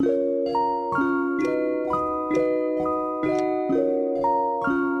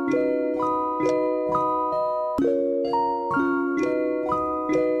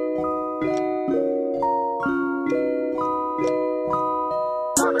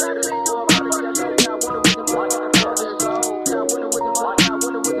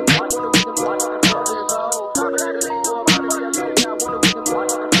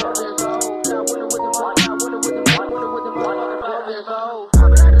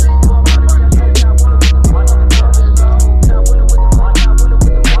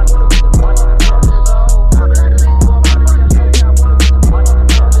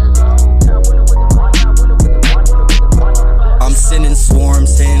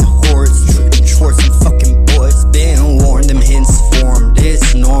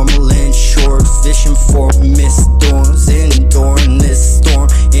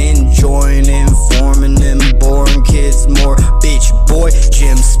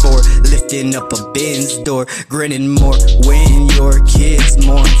lifting up a BENZ door, grinning more when your kids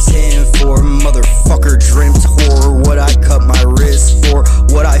mourn. 10-4, motherfucker dreamt whore. What I cut my wrist for,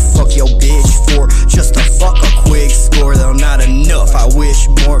 what I fuck your bitch for, just to fuck a quick score. Though not enough, I wish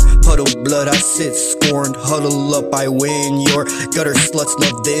more. Puddle blood, I sit scorned. Huddle up, I win. Your gutter sluts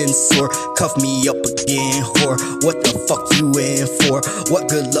love then soar. Cuff me up again, whore. What the fuck you in for? What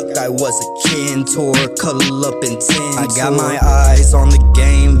good luck I was a cantor. Cuddle up in 10. I got my eyes on the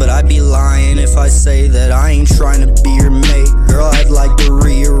game, but I'd be lying if I say that I ain't trying to be your mate. Girl, I'd like to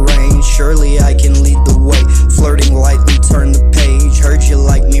rearrange. Surely I can lead the way. Flirting lightly, turn the page. Heard you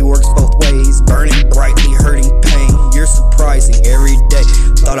like me works both ways. Burning brightly, hurting pain. You're surprising every day.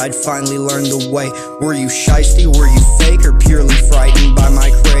 Thought I'd finally learn the way. Were you SHEISTY? Were you fake? Or purely frightened by my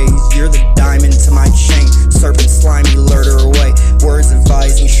craze? You're the diamond to my chain. Serpent, slimy, lured her away. Words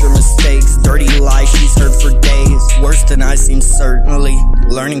advising sure mistakes. Dirty lies she's heard for days. Worse than I seem certainly.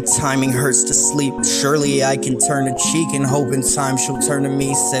 Learning timing hurts to sleep. Surely I can turn a cheek and hope in time she'll turn to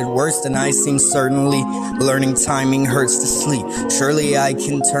me. Said worse than I seem certainly. Learning timing hurts to sleep. Surely I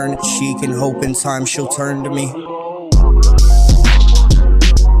can turn a cheek and hope in time she'll turn to me.